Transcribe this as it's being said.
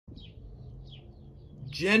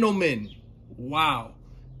Gentlemen, wow,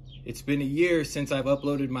 it's been a year since I've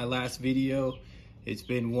uploaded my last video. It's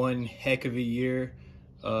been one heck of a year.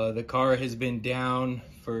 The car has been down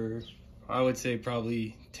for, I would say,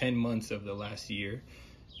 probably 10 months of the last year,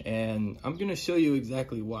 and I'm gonna show you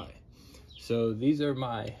exactly why. So these are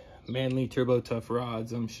my Manley Turbo Tough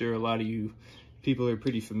rods. I'm sure a lot of you people are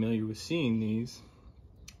pretty familiar with seeing these,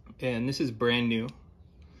 and this is brand new.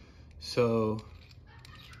 So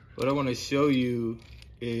what I want to show you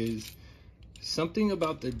is something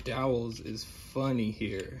about the dowels is funny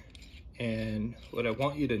here, and what I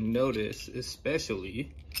want you to notice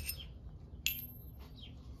especially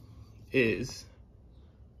is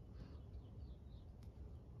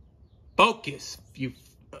focus.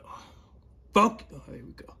 Focus. Oh, there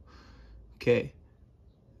we go. Okay,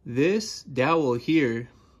 this dowel here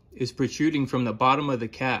is protruding from the bottom of the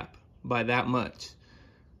cap by that much,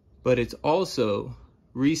 but it's also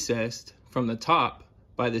recessed from the top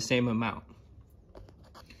by the same amount.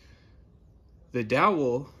 The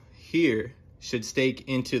dowel here should stake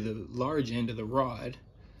into the large end of the rod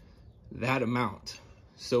that amount.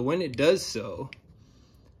 So when it does so,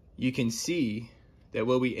 you can see that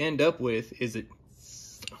what we end up with is a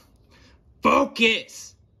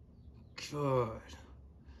focus. God.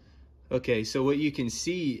 Okay, so what you can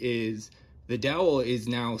see is the dowel is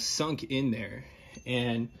now sunk in there,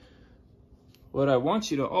 and what I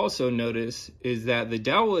want you to also notice is that the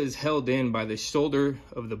dowel is held in by the shoulder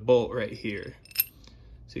of the bolt right here.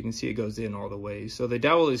 So you can see it goes in all the way. So the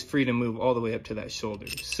dowel is free to move all the way up to that shoulder.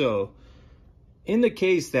 So in the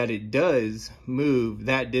case that it does move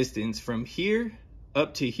that distance from here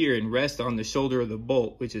up to here and rest on the shoulder of the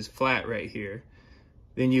bolt, which is flat right here,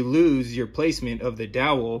 then you lose your placement of the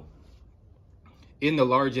dowel in the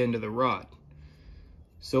large end of the rod.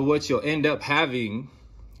 So what you'll end up having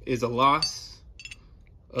is a loss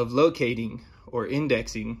of locating or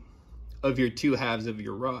indexing of your two halves of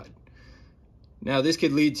your rod. Now this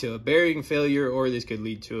could lead to a bearing failure, or this could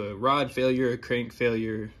lead to a rod failure, a crank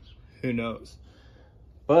failure, who knows.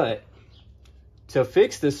 But to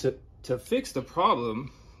fix the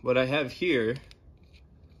problem, what I have here,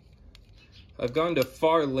 I've gone to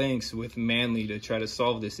far lengths with Manley to try to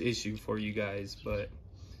solve this issue for you guys,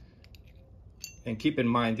 and keep in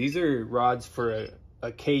mind, these are rods for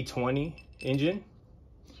a K20 engine.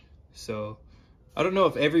 So I don't know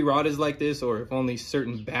if every rod is like this or if only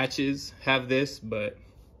certain batches have this, but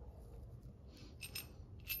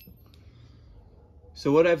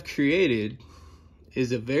so what I've created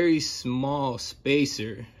is a very small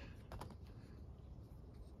spacer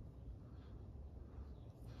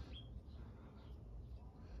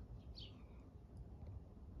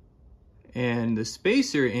and the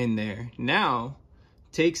spacer in there now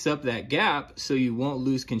takes up that gap so you won't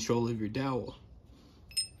lose control of your dowel.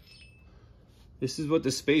 This is what the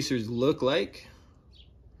spacers look like,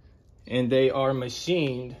 and they are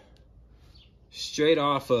machined straight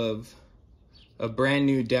off of a brand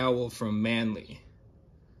new dowel from Manley.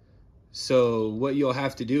 So what you'll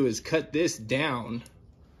have to do is cut this down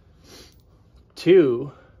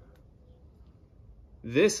to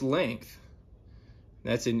this length.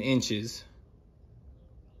 That's in inches.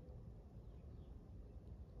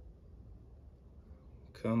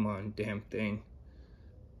 Come on, damn thing.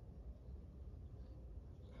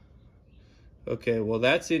 Okay, well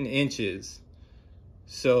that's in inches.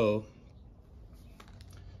 So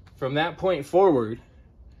from that point forward,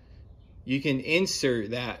 you can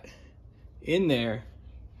insert that in there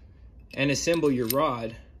and assemble your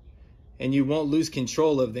rod, and you won't lose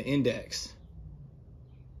control of the index.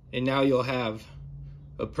 And now you'll have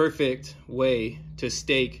a perfect way to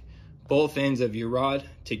stake both ends of your rod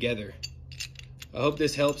together. I hope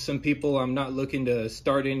this helps some people. I'm not looking to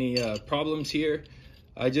start any problems here.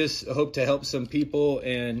 I just hope to help some people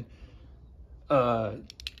and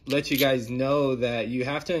let you guys know that you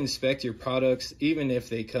have to inspect your products, even if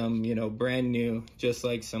they come, you know, brand new, just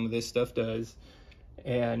like some of this stuff does.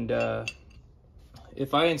 And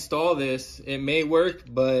if I install this, it may work,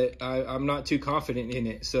 but I'm not too confident in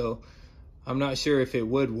it. So I'm not sure if it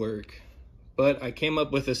would work, but I came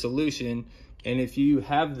up with a solution. And if you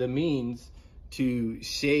have the means to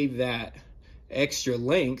shave that extra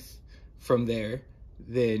length from there,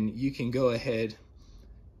 then you can go ahead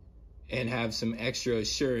and have some extra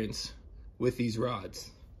assurance with these rods.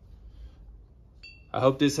 I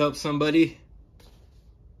hope this helps somebody.